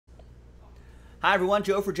Hi everyone,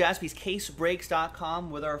 Joe for JaspysCaseBreaks.com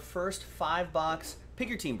with our first 5-box pick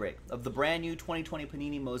your team break of the brand new 2020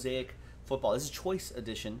 Panini Mosaic football. This is Choice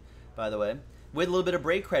Edition, by the way, with a little bit of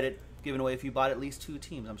break credit given away if you bought at least 2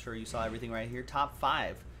 teams. I'm sure you saw everything right here. Top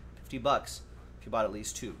 5, $50 if you bought at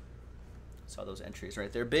least 2. Saw those entries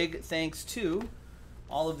right there. Big thanks to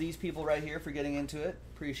all of these people right here for getting into it.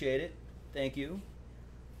 Appreciate it. Thank you.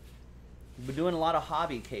 We've been doing a lot of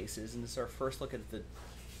hobby cases, and this is our first look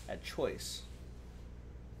at Choice.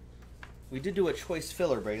 We did do a choice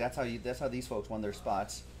filler break. That's how these folks won their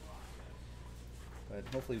spots. But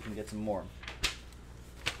hopefully we can get some more.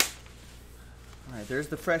 All right, there's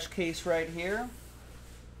the fresh case right here.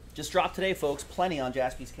 Just dropped today, folks. Plenty on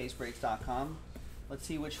JaspysCaseBreaks.com. Let's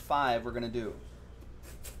see which 5 we're gonna do.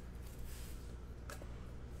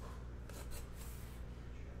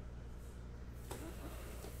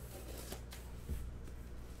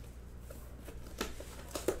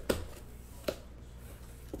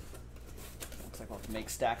 We'll have to make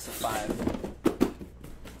stacks of 5.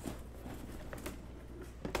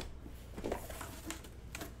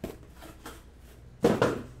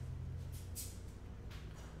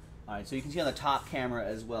 All right, so you can see on the top camera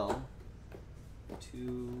as well.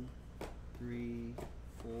 2, 3,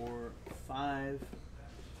 4, 5.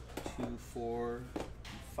 2, 4,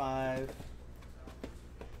 5.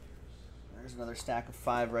 There's another stack of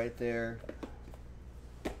 5 right there.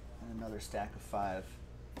 And another stack of 5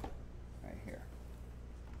 right here.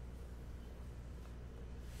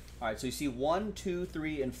 All right, so you see 1, 2,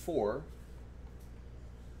 3, and 4.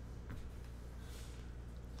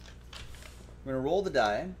 We're going to roll the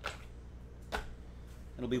die.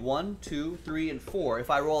 It'll be 1, 2, 3, and 4.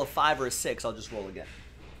 If I roll a 5 or a 6, I'll just roll again.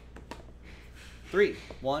 3.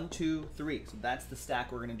 1, 2, 3. So that's the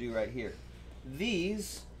stack we're going to do right here.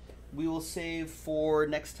 These we will save for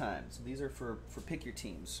next time. So these are for pick your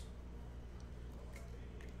teams.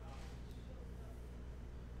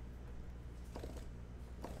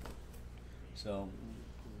 So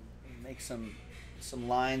make some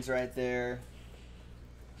lines right there.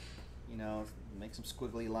 You know, make some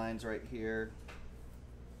squiggly lines right here.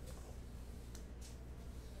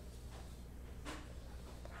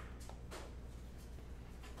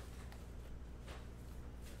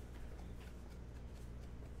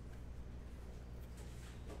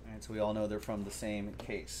 All right, so we all know they're from the same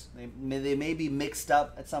case. They may be mixed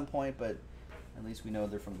up at some point, but at least we know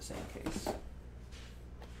they're from the same case.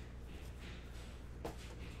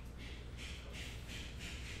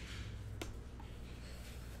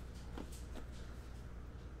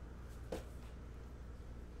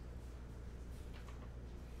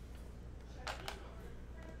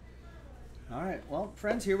 All right, well,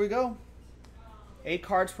 friends, here we go. 8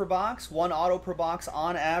 cards per box, 1 auto per box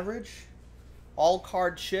on average. All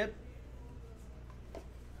card ship.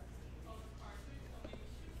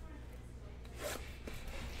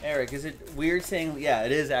 Eric, is it weird saying, yeah,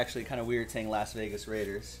 it is actually kind of weird saying Las Vegas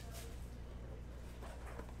Raiders.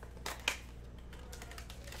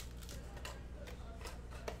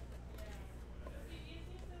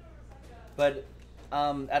 But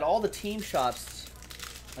at all the team shops,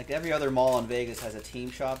 like every other mall in Vegas has a team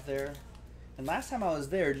shop there. And last time I was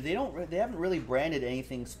there, they haven't really branded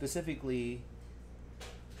anything specifically.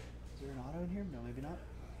 Is there an auto in here? No, maybe not.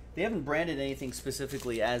 They haven't branded anything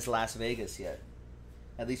specifically as Las Vegas yet,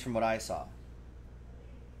 at least from what I saw.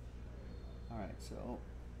 All right, so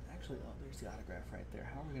actually, oh, there's the autograph right there.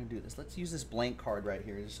 How are we going to do this? Let's use this blank card right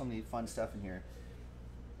here. There's so many fun stuff in here.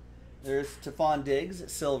 There's Stephon Diggs,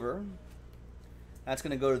 silver. That's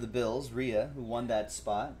going to go to the Bills, Rhea, who won that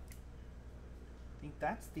spot. I think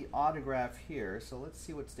that's the autograph here, so let's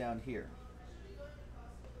see what's down here.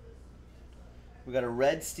 We got a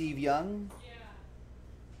red Steve Young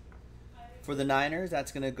for the Niners.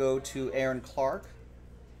 That's going to go to Aaron Clark.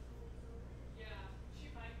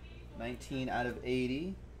 19 out of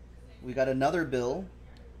 80. We got another Bill.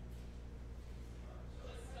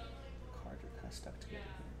 Cards are kind of stuck together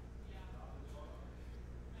here.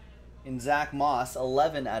 In Zach Moss,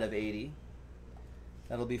 11 out of 80.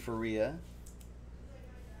 That'll be for Rhea.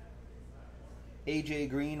 AJ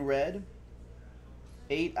Green, red.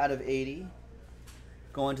 8 out of 80.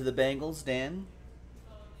 Going to the Bengals, Dan.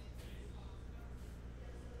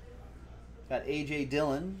 Got AJ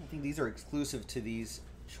Dillon. I think these are exclusive to these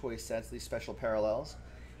choice sets, these special parallels.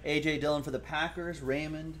 AJ Dillon for the Packers,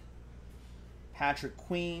 Raymond. Patrick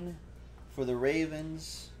Queen for the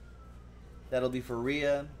Ravens. That'll be for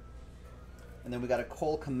Rhea. And then we got a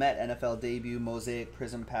Cole Kmet NFL debut Mosaic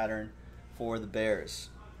Prism pattern for the Bears.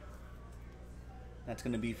 That's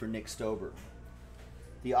going to be for Nick Stober.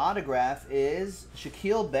 The autograph is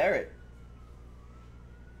Shaquille Barrett.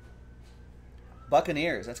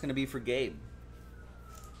 Buccaneers. That's going to be for Gabe.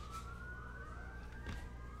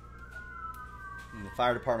 And the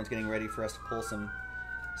fire department's getting ready for us to pull some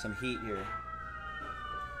heat here.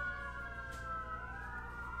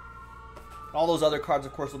 All those other cards,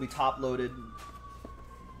 of course, will be top-loaded.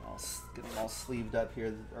 I'll get them all sleeved up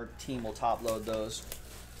here. Our team will top-load those.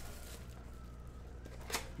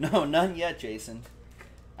 No, none yet, Jason.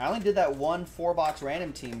 I only did that one 4-box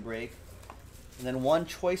random team break, and then one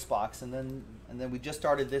choice box, and then we just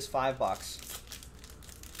started this 5-box.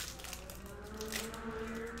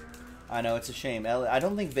 I know, it's a shame. I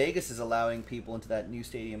don't think Vegas is allowing people into that new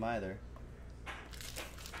stadium either.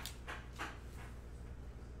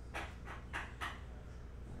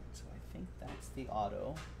 So I think that's the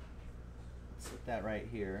auto. Let's put that right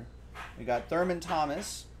here. We got Thurman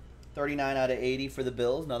Thomas, 39 out of 80 for the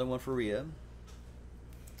Bills. Another one for Rhea.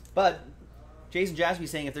 But Jason Jaspy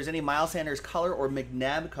saying if there's any Miles Sanders color or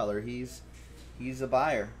McNabb color, he's a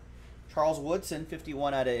buyer. Charles Woodson,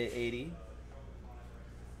 51 out of 80.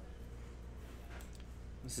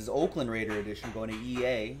 This is Oakland Raider edition going to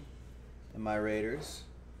EA in my Raiders.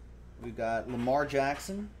 We've got Lamar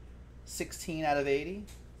Jackson, 16 out of 80.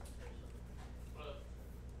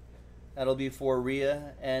 That'll be for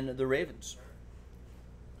Rhea and the Ravens.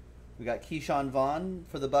 We got Keyshawn Vaughn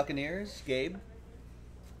for the Buccaneers, Gabe.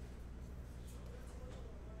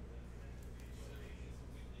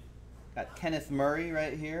 Got Kenneth Murray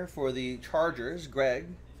right here for the Chargers, Greg.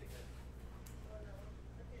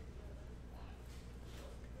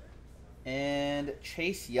 And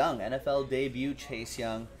Chase Young, NFL debut Chase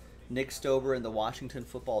Young, Nick Stober and the Washington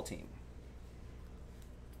football team.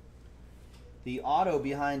 The auto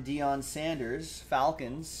behind Deion Sanders,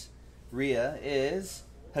 Falcons, Rhea, is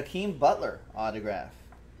Hakeem Butler autograph.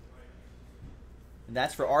 And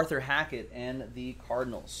that's for Arthur Hackett and the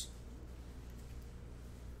Cardinals.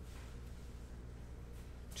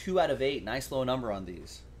 2 out of 8. Nice low number on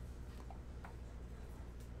these.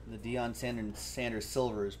 The Deion Sanders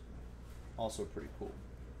silver is also pretty cool.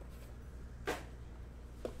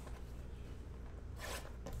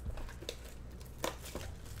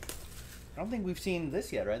 I don't think we've seen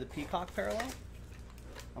this yet, right? The peacock parallel?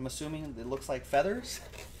 I'm assuming it looks like feathers.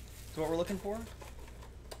 Is what we're looking for?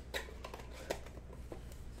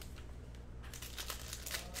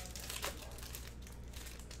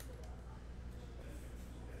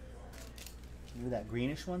 Maybe that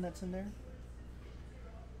greenish one that's in there?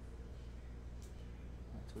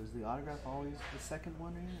 So is the autograph always the second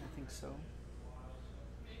one in? I think so.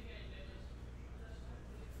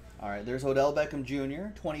 All right, there's Odell Beckham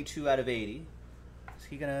Jr., 22 out of 80. Is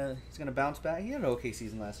he he's gonna bounce back? He had an okay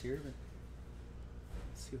season last year, but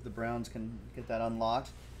let's see if the Browns can get that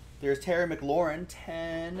unlocked. There's Terry McLaurin,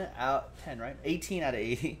 10 right? 18 out of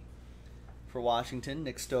 80 for Washington.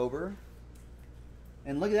 Nick Stober.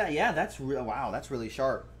 And look at that. Yeah, that's wow, that's really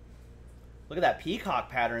sharp. Look at that peacock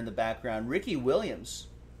pattern in the background. Ricky Williams.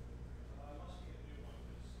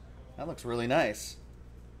 That looks really nice.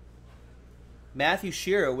 Matthew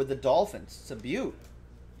Shearer with the Dolphins. It's a beaut.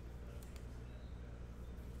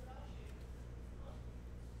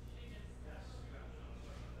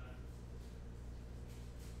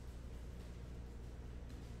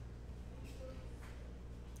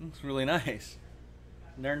 Looks really nice.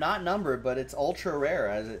 And they're not numbered, but it's ultra rare,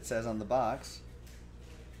 as it says on the box.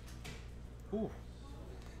 Ooh.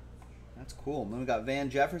 That's cool. Then we got Van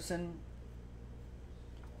Jefferson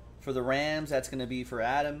for the Rams. That's going to be for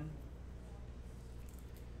Adam.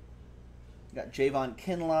 We got Javon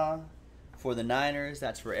Kinlaw for the Niners.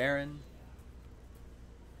 That's for Aaron.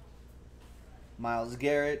 Myles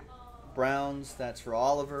Garrett, Browns. That's for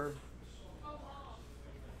Oliver.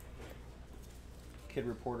 Kid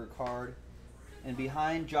Reporter card. And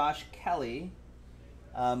behind Josh Kelly,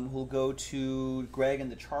 who'll go to Greg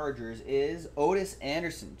and the Chargers, is Otis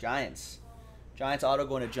Anderson, Giants. Giants auto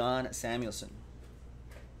going to John Samuelson.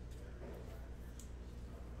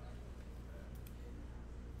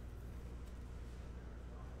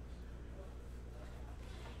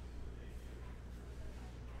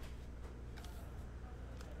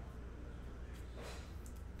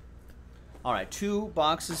 All right, 2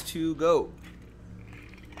 boxes to go.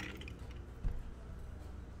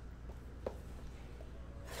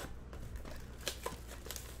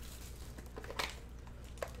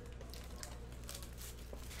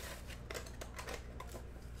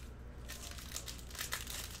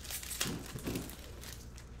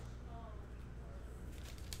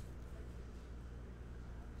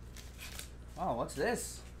 Oh, what's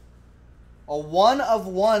this? A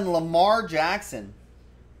 1/1 Lamar Jackson.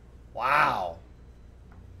 Wow.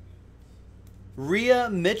 Rhea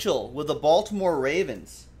Mitchell with the Baltimore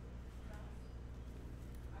Ravens.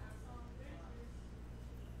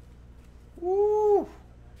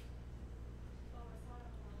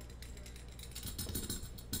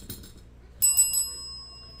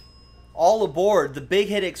 All aboard the Big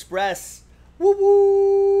Hit Express. Woo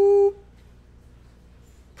woo.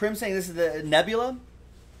 Prim saying this is the Nebula.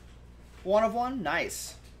 1 of 1.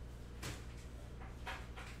 Nice.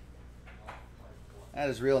 That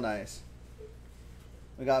is real nice.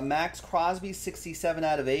 We got Max Crosby, 67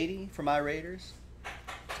 out of 80 for my Raiders.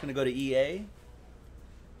 It's going to go to EA.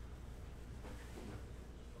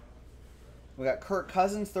 We got Kirk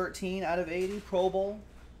Cousins, 13 out of 80. Pro Bowl.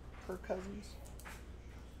 Kirk Cousins.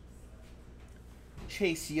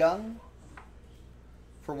 Chase Young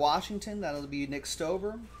for Washington. That'll be Nick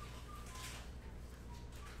Stover.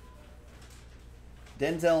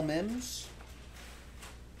 Denzel Mims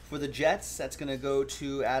for the Jets. That's going to go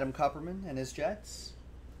to Adam Kupperman and his Jets.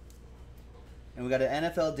 And we got an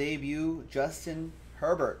NFL debut, Justin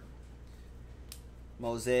Herbert.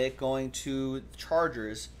 Mosaic going to the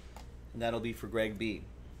Chargers, and that'll be for Greg B.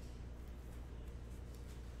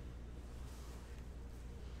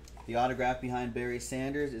 The autograph behind Barry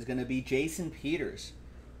Sanders is going to be Jason Peters.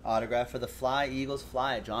 Autograph for the Fly, Eagles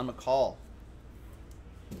Fly, John McCall.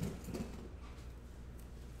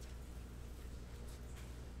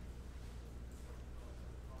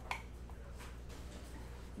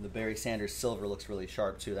 The Barry Sanders silver looks really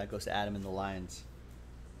sharp too. That goes to Adam and the Lions.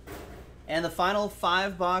 And the final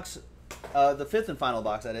 5-box, the 5th and final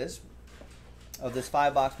box that is, of this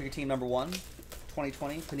 5-box Picker Team number 1,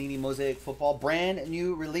 2020 Panini Mosaic Football. Brand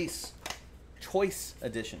new release. Choice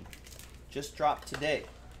Edition. Just dropped today.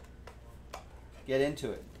 Get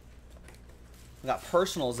into it. We got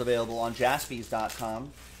personals available on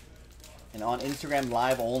jaspys.com and on Instagram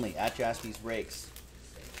Live only at Jaspys Breaks.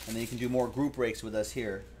 And then you can do more group breaks with us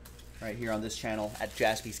here, right here on this channel at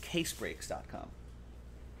jaspyscasebreaks.com.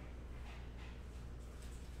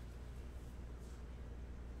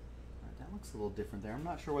 That looks a little different there. I'm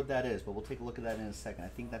not sure what that is, but we'll take a look at that in a second. I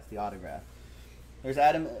think that's the autograph. There's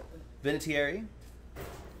Adam Vinatieri.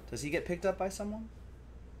 Does he get picked up by someone?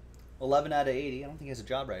 11 out of 80. I don't think he has a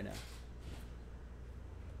job right now.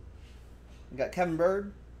 We got Kevin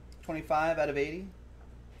Bird, 25 out of 80.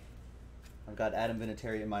 I've got Adam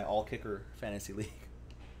Vinatieri in my all-kicker fantasy league.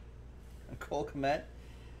 Cole Kmet,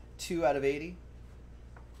 2 out of 80.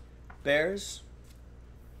 Bears,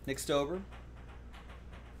 Nick Stover.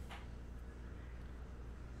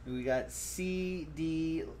 We got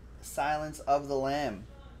CD Silence of the Lamb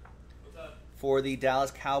for the Dallas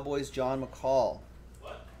Cowboys, John McCall.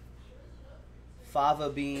 Fava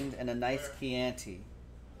Bean and a nice Chianti.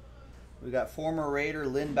 We got former Raider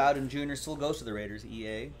Lynn Bowden Jr. Still goes to the Raiders,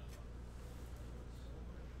 EA.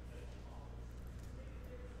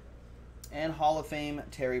 And Hall of Fame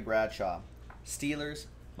Terry Bradshaw. Steelers,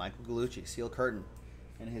 Michael Gallucci, Steel Curtain,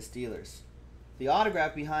 and his Steelers. The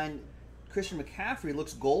autograph behind Christian McCaffrey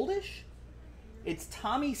looks goldish. It's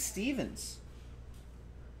Tommy Stevens.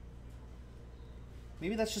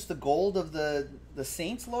 Maybe that's just the gold of the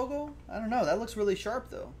Saints logo? I don't know. That looks really sharp,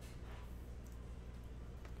 though.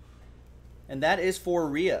 And that is for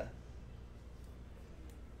Rhea.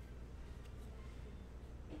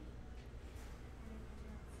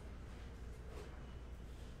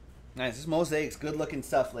 Nice. This Mosaic's good-looking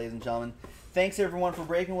stuff, ladies and gentlemen. Thanks, everyone, for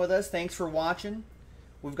breaking with us. Thanks for watching.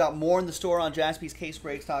 We've got more in the store on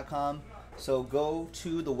jaspyscasebreaks.com, so go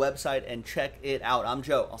to the website and check it out. I'm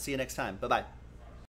Joe. I'll see you next time. Bye-bye.